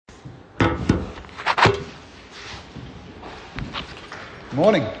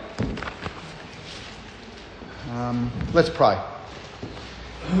Morning. Let's pray.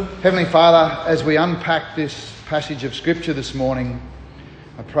 Heavenly Father, as we unpack this passage of Scripture this morning,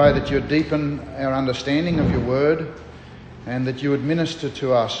 I pray that you would deepen our understanding of your word and that you would minister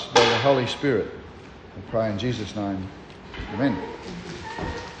to us by the Holy Spirit. I pray in Jesus' name. Amen.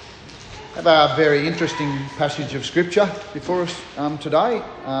 We have a very interesting passage of Scripture before us today.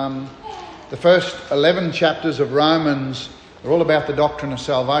 The first 11 chapters of Romans are all about the doctrine of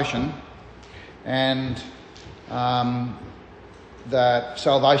salvation, and that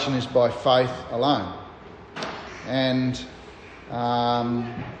salvation is by faith alone. And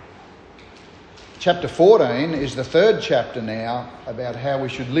chapter 14 is the third chapter now about how we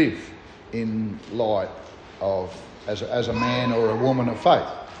should live in light of as a man or a woman of faith.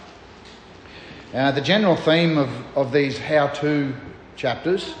 The general theme of these how-to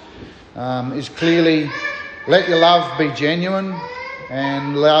chapters is clearly let your love be genuine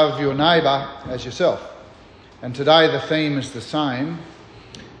and love your neighbour as yourself. And today the theme is the same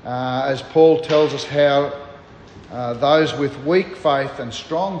as Paul tells us how those with weak faith and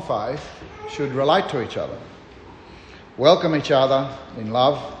strong faith should relate to each other. Welcome each other in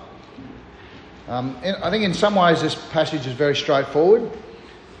love. I think in some ways this passage is very straightforward,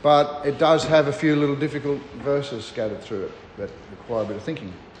 but it does have a few little difficult verses scattered through it that require a bit of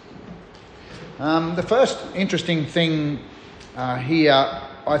thinking. The first interesting thing here,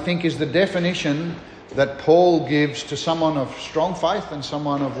 I think, is the definition that Paul gives to someone of strong faith and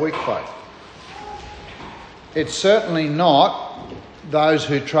someone of weak faith. It's certainly not those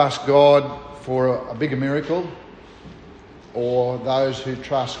who trust God for a bigger miracle or those who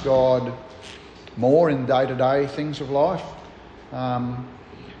trust God more in day-to-day things of life.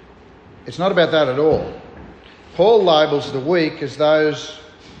 It's not about that at all. Paul labels the weak as those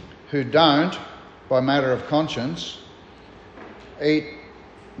who don't, by matter of conscience, eat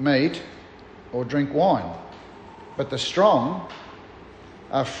meat or drink wine. But the strong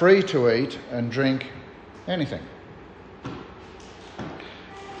are free to eat and drink anything.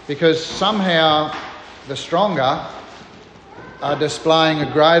 Because somehow the stronger are displaying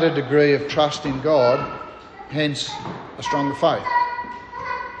a greater degree of trust in God, hence a stronger faith.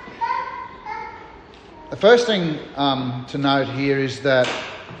 The first thing to note here is that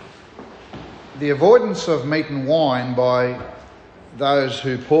the avoidance of meat and wine by those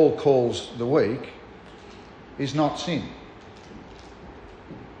who Paul calls the weak is not sin.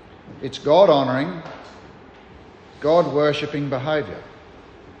 It's God-honouring, God-worshipping behaviour.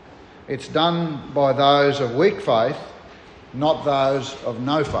 It's done by those of weak faith, not those of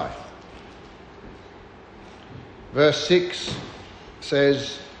no faith. Verse 6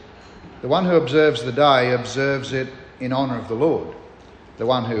 says, "The one who observes the day observes it in honour of the Lord. The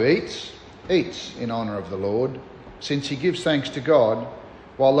one who eats in honour of the Lord, since he gives thanks to God,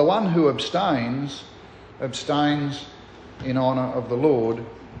 while the one who abstains in honour of the Lord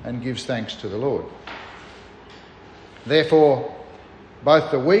and gives thanks to the Lord. Therefore, both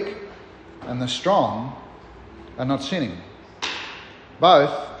the weak and the strong are not sinning.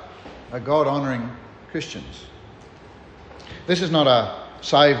 Both are God-honouring Christians." This is not a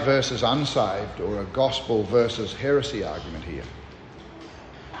saved versus unsaved or a gospel versus heresy argument here.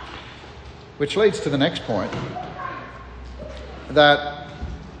 Which leads to the next point, that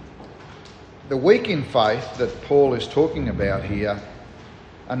the weak in faith that Paul is talking about here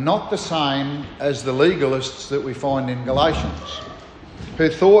are not the same as the legalists that we find in Galatians, who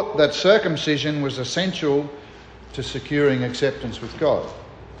thought that circumcision was essential to securing acceptance with God.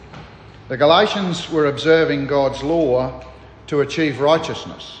 The Galatians were observing God's law to achieve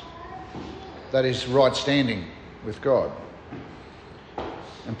righteousness, that is, right standing with God.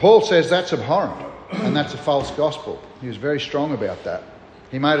 And Paul says that's abhorrent and that's a false gospel. He was very strong about that.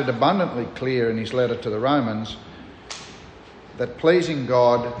 He made it abundantly clear in his letter to the Romans that pleasing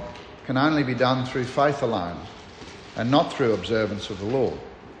God can only be done through faith alone and not through observance of the law.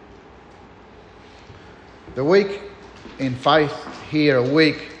 The weak in faith here are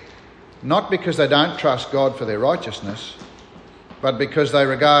weak not because they don't trust God for their righteousness, but because they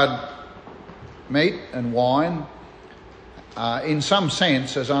regard meat and wine in some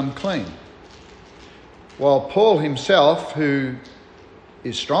sense as unclean. While Paul himself, who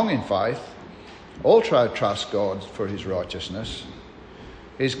is strong in faith, also trusts God for his righteousness,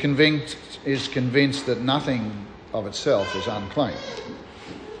 is convinced that nothing of itself is unclean.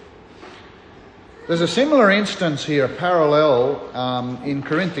 There's a similar instance here, a parallel in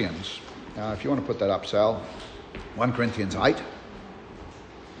Corinthians. If you want to put that up, Sal. 1 Corinthians 8,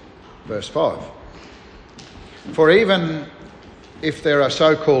 verse 5. "For even if there are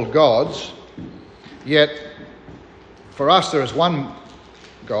so-called gods, yet for us there is one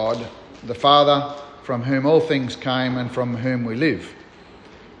God, the Father, from whom all things came and from whom we live.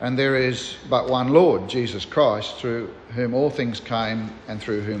 And there is but one Lord, Jesus Christ, through whom all things came and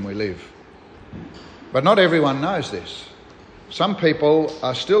through whom we live. But not everyone knows this. Some people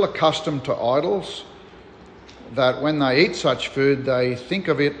are still accustomed to idols, that when they eat such food, they think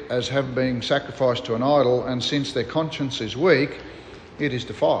of it as having been sacrificed to an idol, and since their conscience is weak, it is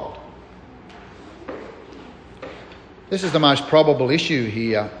defiled. This is the most probable issue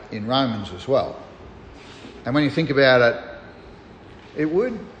here in Romans as well. And when you think about it, it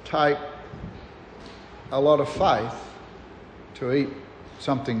would take a lot of faith to eat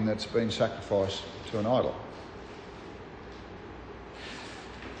something that's been sacrificed to an idol.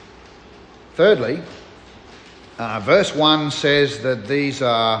 Thirdly, verse 1 says that these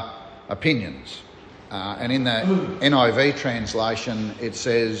are opinions. And in the NIV translation, it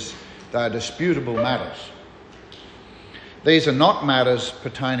says they are disputable matters. These are not matters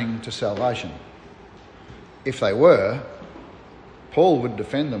pertaining to salvation. If they were, Paul would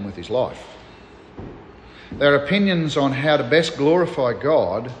defend them with his life. They're opinions on how to best glorify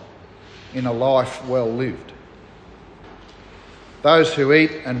God in a life well lived. Those who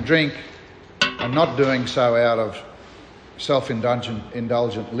eat and drink are not doing so out of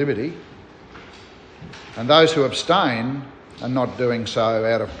self-indulgent liberty, and those who abstain are not doing so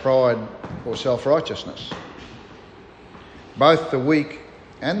out of pride or self-righteousness. Both the weak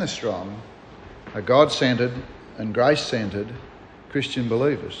and the strong are God-centred and grace-centred Christian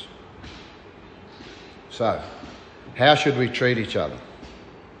believers. So, how should we treat each other?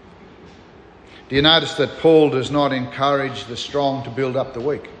 Do you notice that Paul does not encourage the strong to build up the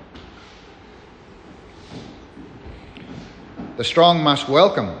weak? The strong must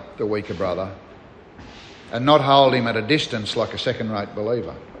welcome the weaker brother and not hold him at a distance like a second-rate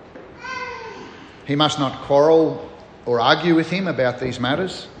believer. He must not quarrel or argue with him about these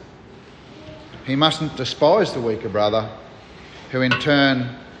matters. He mustn't despise the weaker brother, who in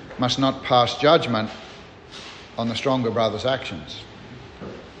turn must not pass judgment on the stronger brother's actions.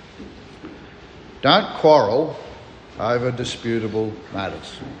 Don't quarrel over disputable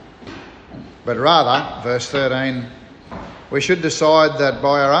matters, but rather, verse 13, we should decide that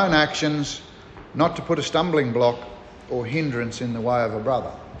by our own actions not to put a stumbling block or hindrance in the way of a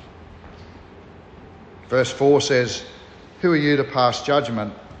brother. Verse 4 says, who are you to pass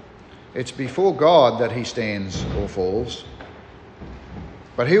judgment? It's before God that he stands or falls,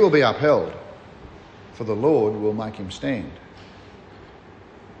 but he will be upheld, for the Lord will make him stand.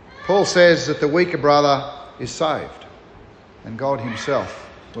 Paul says that the weaker brother is saved, and God himself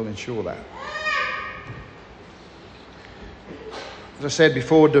will ensure that. As I said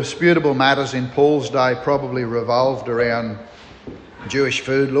before, disputable matters in Paul's day probably revolved around Jewish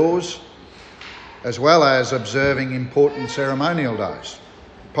food laws, as well as observing important ceremonial days,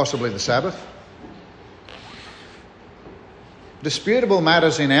 possibly the Sabbath. Disputable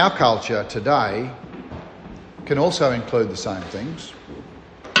matters in our culture today can also include the same things.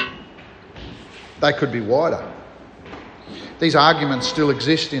 They could be wider. These arguments still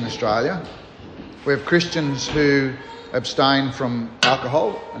exist in Australia. We have Christians who abstain from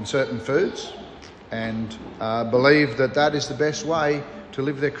alcohol and certain foods and believe that that is the best way to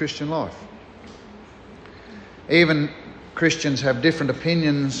live their Christian life. Even Christians have different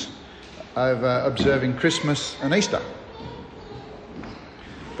opinions over observing Christmas and Easter.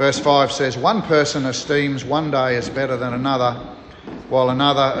 Verse 5 says, one person esteems one day as better than another, while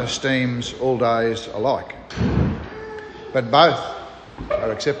another esteems all days alike. But both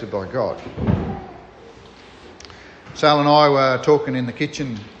are accepted by God. Sal and I were talking in the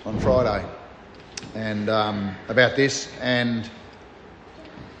kitchen on Friday and about this, and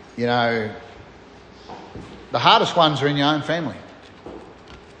you know, the hardest ones are in your own family.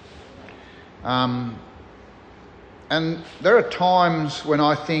 And there are times when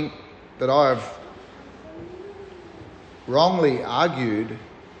I think that I have wrongly argued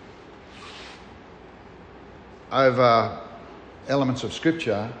over elements of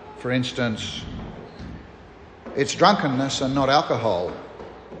Scripture. For instance, it's drunkenness and not alcohol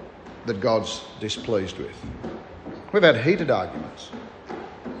that God's displeased with. We've had heated arguments.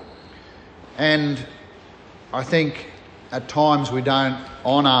 And I think at times we don't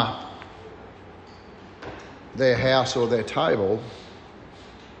honour their house or their table,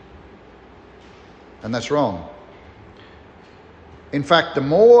 and that's wrong. In fact, the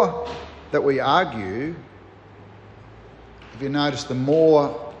more that we argue, if you notice, the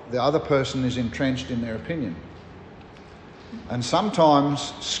more the other person is entrenched in their opinion. And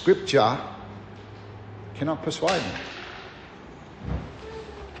sometimes Scripture cannot persuade them.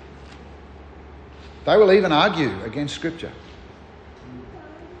 They will even argue against Scripture.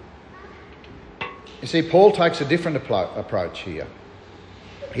 You see, Paul takes a different approach here.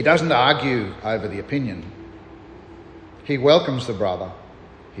 He doesn't argue over the opinion. He welcomes the brother,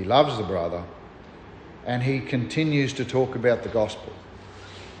 he loves the brother, and he continues to talk about the gospel.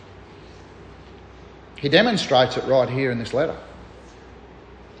 He demonstrates it right here in this letter.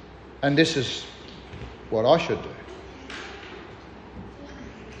 And this is what I should do.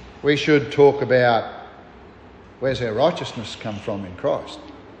 We should talk about where's our righteousness come from in Christ.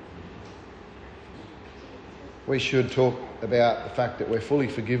 We should talk about the fact that we're fully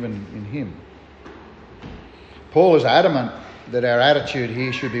forgiven in him. Paul is adamant that our attitude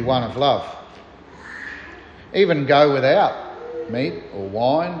here should be one of love. Even go without meat or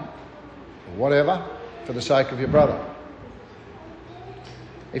wine or whatever for the sake of your brother.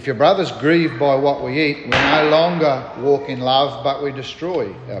 If your brother's grieved by what we eat, we no longer walk in love, but we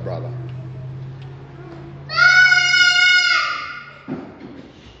destroy our brother.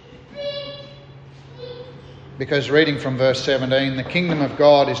 Because reading from verse 17, the kingdom of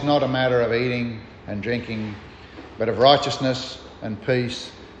God is not a matter of eating and drinking, but of righteousness and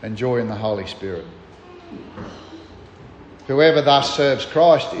peace and joy in the Holy Spirit. Whoever thus serves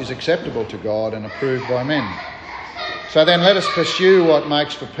Christ is acceptable to God and approved by men. So then let us pursue what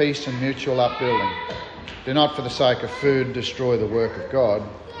makes for peace and mutual upbuilding. Do not for the sake of food destroy the work of God.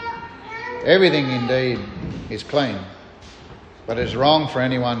 Everything indeed is clean, but it is wrong for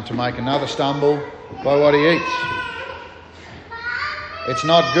anyone to make another stumble by what he eats. It's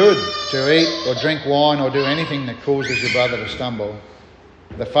not good to eat or drink wine or do anything that causes your brother to stumble.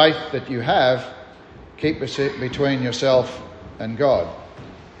 The faith that you have, keep it between yourself and God.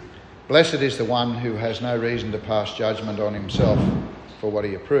 Blessed is the one who has no reason to pass judgment on himself for what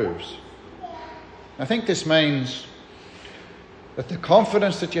he approves. I think this means that the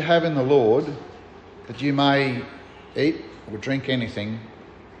confidence that you have in the Lord, that you may eat or drink anything,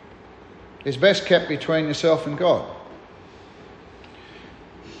 is best kept between yourself and God.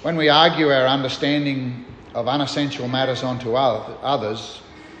 When we argue our understanding of unessential matters onto others,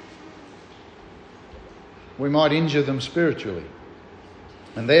 we might injure them spiritually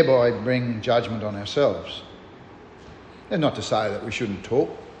and thereby bring judgment on ourselves. That's not to say that we shouldn't talk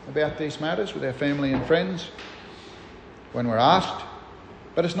about these matters with our family and friends when we're asked,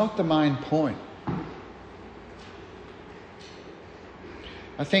 but it's not the main point.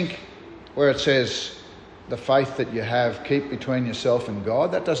 I think where it says the faith that you have, keep between yourself and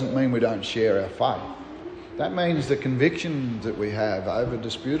God, that doesn't mean we don't share our faith. That means the convictions that we have over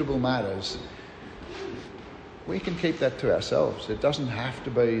disputable matters, we can keep that to ourselves. It doesn't have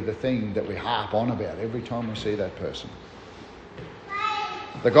to be the thing that we harp on about every time we see that person.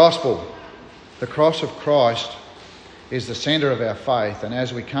 The gospel, the cross of Christ, is the centre of our faith, and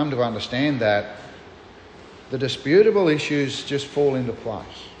as we come to understand that, the disputable issues just fall into place.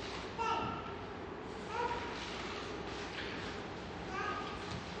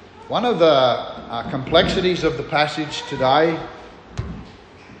 One of the complexities of the passage today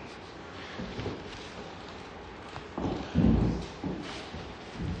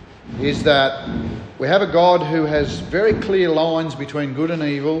is that we have a God who has very clear lines between good and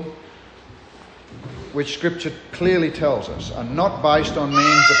evil, which Scripture clearly tells us are not based on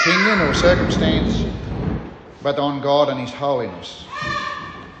man's opinion or circumstance, but on God and his holiness.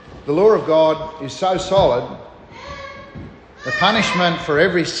 The law of God is so solid, the punishment for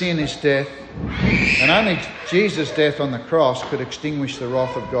every sin is death, and only Jesus' death on the cross could extinguish the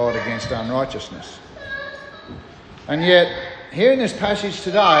wrath of God against unrighteousness. And yet, here in this passage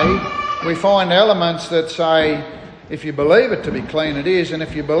today, we find elements that say, if you believe it to be clean, it is, and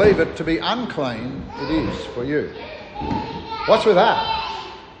if you believe it to be unclean, it is for you. What's with that?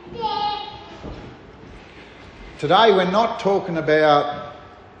 Today, we're not talking about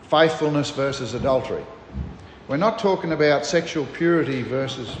faithfulness versus adultery. We're not talking about sexual purity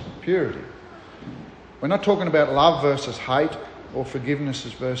versus purity. We're not talking about love versus hate or forgiveness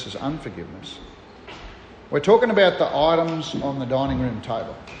versus unforgiveness. We're talking about the items on the dining room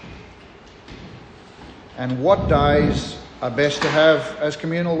table and what days are best to have as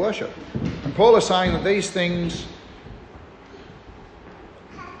communal worship. And Paul is saying that these things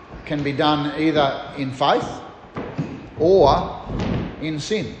can be done either in faith or in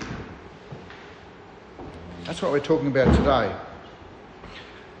sin. That's what we're talking about today.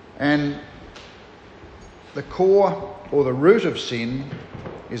 And the core or the root of sin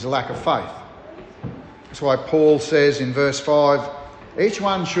is a lack of faith. That's why Paul says in verse 5, each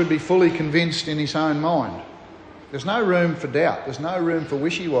one should be fully convinced in his own mind. There's no room for doubt. There's no room for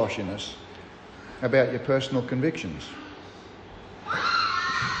wishy-washiness about your personal convictions.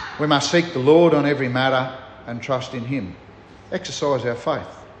 We must seek the Lord on every matter and trust in him. Exercise our faith.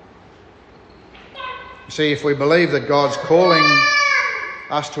 See, if we believe that God's calling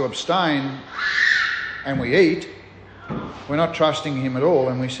us to abstain and we eat, we're not trusting him at all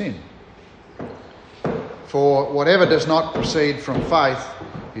and we sin. For whatever does not proceed from faith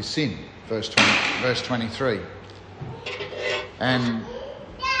is sin, verse 23. And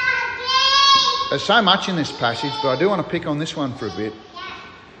there's so much in this passage, but I do want to pick on this one for a bit.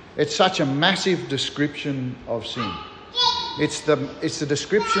 It's such a massive description of sin. It's the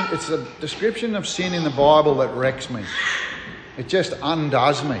description of sin in the Bible that wrecks me. It just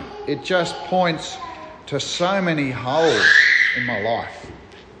undoes me. It just points to so many holes in my life.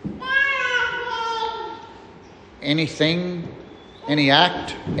 Anything, any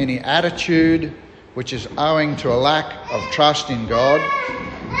act, any attitude which is owing to a lack of trust in God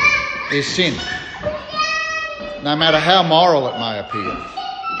is sin, no matter how moral it may appear.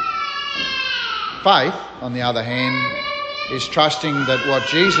 Faith, on the other hand, is trusting that what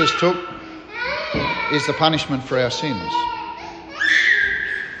Jesus took is the punishment for our sins.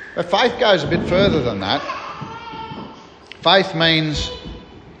 But faith goes a bit further than that. Faith means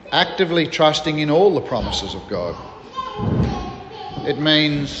actively trusting in all the promises of God. It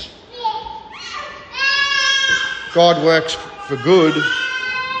means God works for good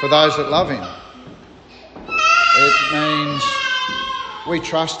for those that love him. It means we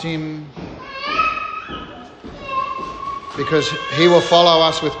trust him because he will follow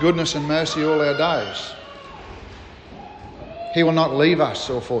us with goodness and mercy all our days. He will not leave us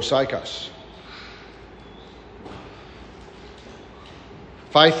or forsake us.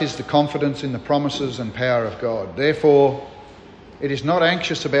 Faith is the confidence in the promises and power of God. Therefore, it is not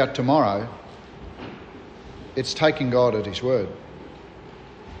anxious about tomorrow. It's taking God at his word.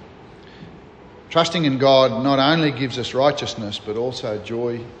 Trusting in God not only gives us righteousness, but also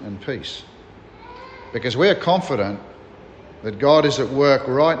joy and peace. Because we are confident that God is at work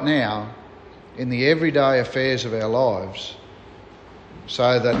right now in the everyday affairs of our lives,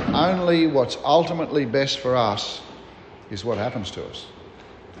 so that only what's ultimately best for us is what happens to us.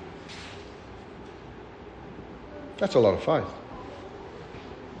 That's a lot of faith.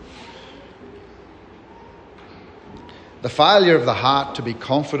 The failure of the heart to be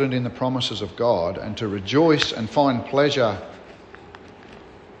confident in the promises of God and to rejoice and find pleasure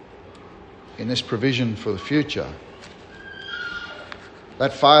in this provision for the future,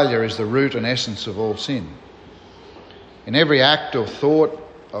 that failure is the root and essence of all sin. In every act or thought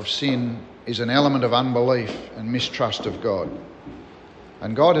of sin is an element of unbelief and mistrust of God.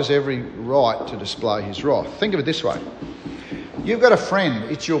 And God has every right to display his wrath. Think of it this way. You've got a friend.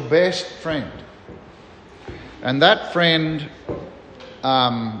 It's your best friend. And that friend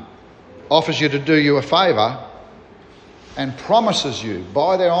offers you to do you a favour and promises you,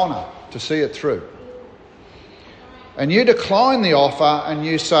 by their honour, to see it through. And you decline the offer and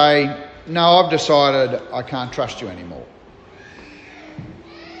you say, no, I've decided I can't trust you anymore.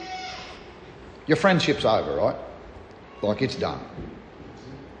 Your friendship's over, right? Like it's done.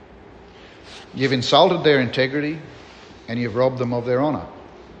 You've insulted their integrity and you've robbed them of their honour.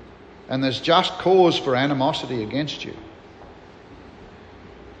 And there's just cause for animosity against you.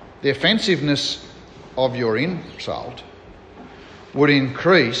 The offensiveness of your insult would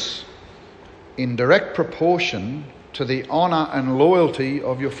increase in direct proportion to the honour and loyalty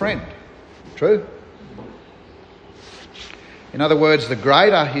of your friend. True? In other words, the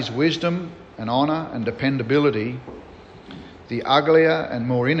greater his wisdom and honour and dependability, the uglier and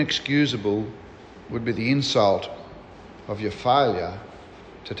more inexcusable would be the insult of your failure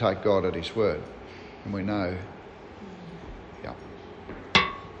to take God at his word. And we know,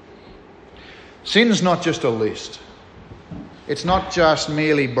 Sin's not just a list. It's not just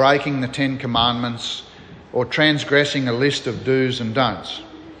merely breaking the 10 Commandments or transgressing a list of do's and don'ts.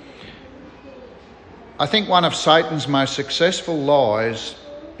 I think one of Satan's most successful lies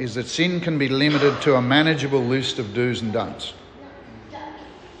is that sin can be limited to a manageable list of do's and don'ts.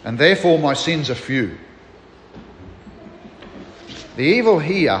 And therefore my sins are few. The evil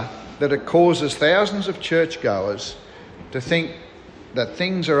here that it causes thousands of churchgoers to think that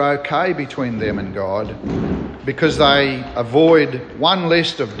things are okay between them and God because they avoid one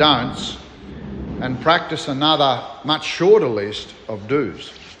list of don'ts and practice another much shorter list of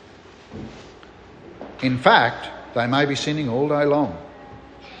do's. In fact, they may be sinning all day long,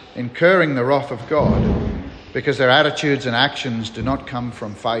 incurring the wrath of God because their attitudes and actions do not come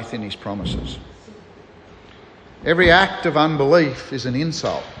from faith in his promises. Every act of unbelief is an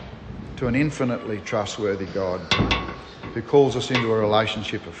insult to an infinitely trustworthy God who calls us into a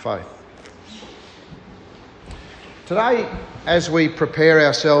relationship of faith. Today, as we prepare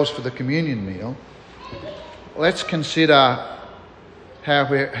ourselves for the communion meal, let's consider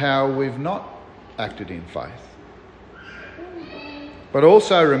how we've not acted in faith. But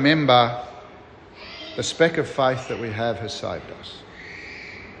also remember the speck of faith that we have has saved us.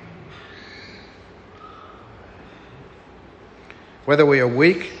 Whether we are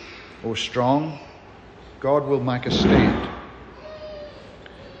weak or strong, God will make us stand.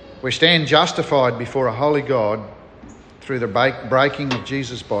 We stand justified before a holy God through the breaking of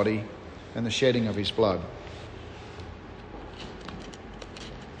Jesus' body and the shedding of his blood.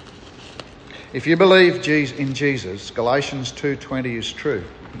 If you believe in Jesus, Galatians 2:20 is true.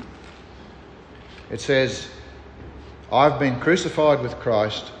 It says, I've been crucified with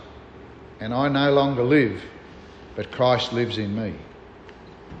Christ, and I no longer live, but Christ lives in me.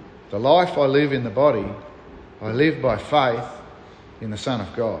 The life I live in the body, I live by faith in the Son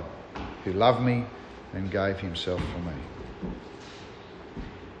of God, who loved me and gave himself for me.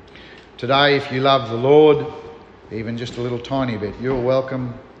 Today, if you love the Lord, even just a little tiny bit, you're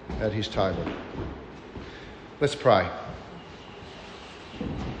welcome at his table. Let's pray.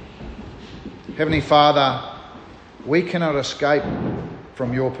 Heavenly Father, we cannot escape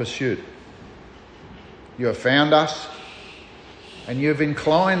from your pursuit. You have found us, and you have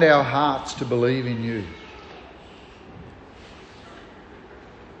inclined our hearts to believe in you.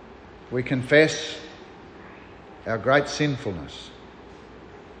 We confess our great sinfulness,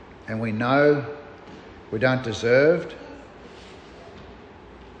 and we know we don't deserve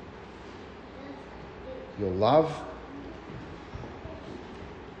your love,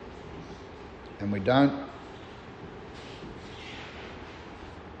 and we don't,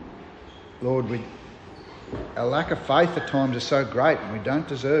 Lord, our lack of faith at times is so great and we don't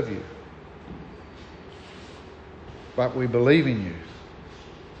deserve you. But we believe in you,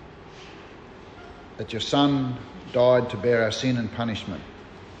 that your Son died to bear our sin and punishment,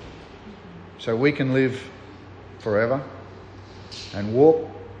 so we can live forever and walk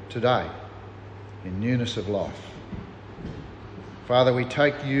today in newness of life. Father, we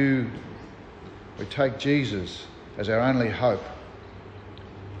take Jesus as our only hope,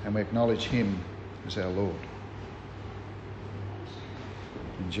 and we acknowledge him as our Lord.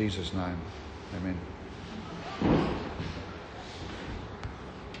 In Jesus' name, amen.